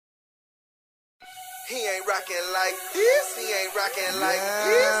He ain't rockin' like this, he ain't rockin' like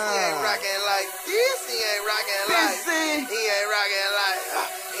this, he ain't rockin' like this, he ain't rockin' like Bize. he ain't rockin' like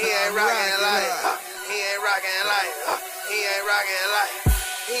he ain't rockin' like he ain't rockin' like he ain't rockin' like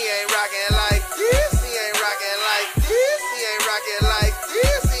he ain't rockin' like this, he ain't rockin' like this, he ain't rockin' like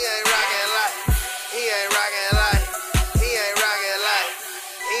this, he ain't rockin' like he ain't rockin' like he ain't rockin' like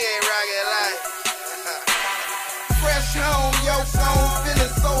he ain't rockin' like Fresh home, yo song,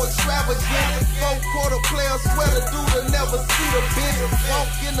 feeling so extravagant. 4-quarter player, swear the dude never see the bitch. Walk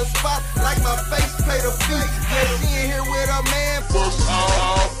in the spot like my face paid a fee. Yeah, she in here with her man. Bust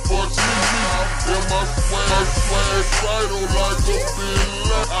out for TV. In my swag title like a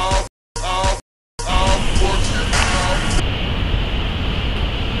filler. For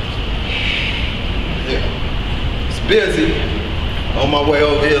Yeah. It's busy. On my way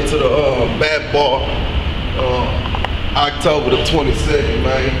over here to the Bat Bar. October the 22nd,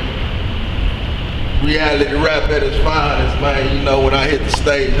 man. Reality rap at its finest, man. You know when I hit the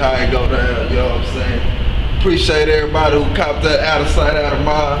stage, how it go down, you know what I'm saying? Appreciate everybody who copped that out of sight, out of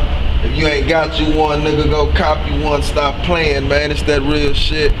mind. If you ain't got you one, nigga, go cop you one. Stop playing, man. It's that real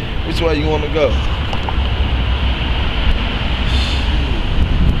shit. Which way you wanna go?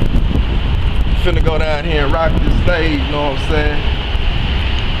 Finna go down here and rock this stage, you know what I'm saying?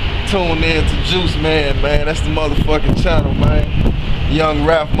 Tune in to Juice Man, man. That's the motherfucking channel, man. Young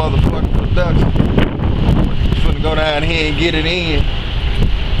Rap motherfucking production. Finna go down here and get it in.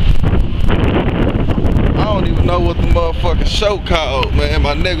 I don't even know what the motherfucking show called, man.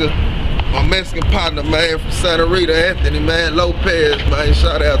 My nigga, my Mexican partner, man, from Santa Rita, Anthony, man, Lopez, man.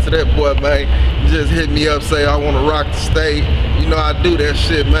 Shout out to that boy, man. He just hit me up, say I wanna rock the stage. You know I do that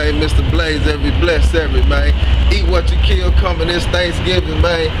shit, man. Mr. Blaze, every blessed every, man. Eat what you kill coming this Thanksgiving,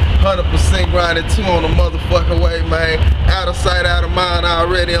 man. 100% grinding 2 on the motherfucking way, man. Out of sight, out of mind,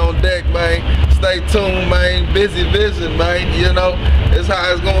 already on deck, man. Stay tuned, man. Busy vision, man. You know, it's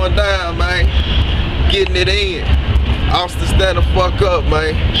how it's going down, man. Getting it in. Austin, stand the fuck up,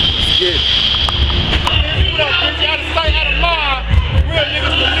 man. Let's get it. Out of sight, out of mind.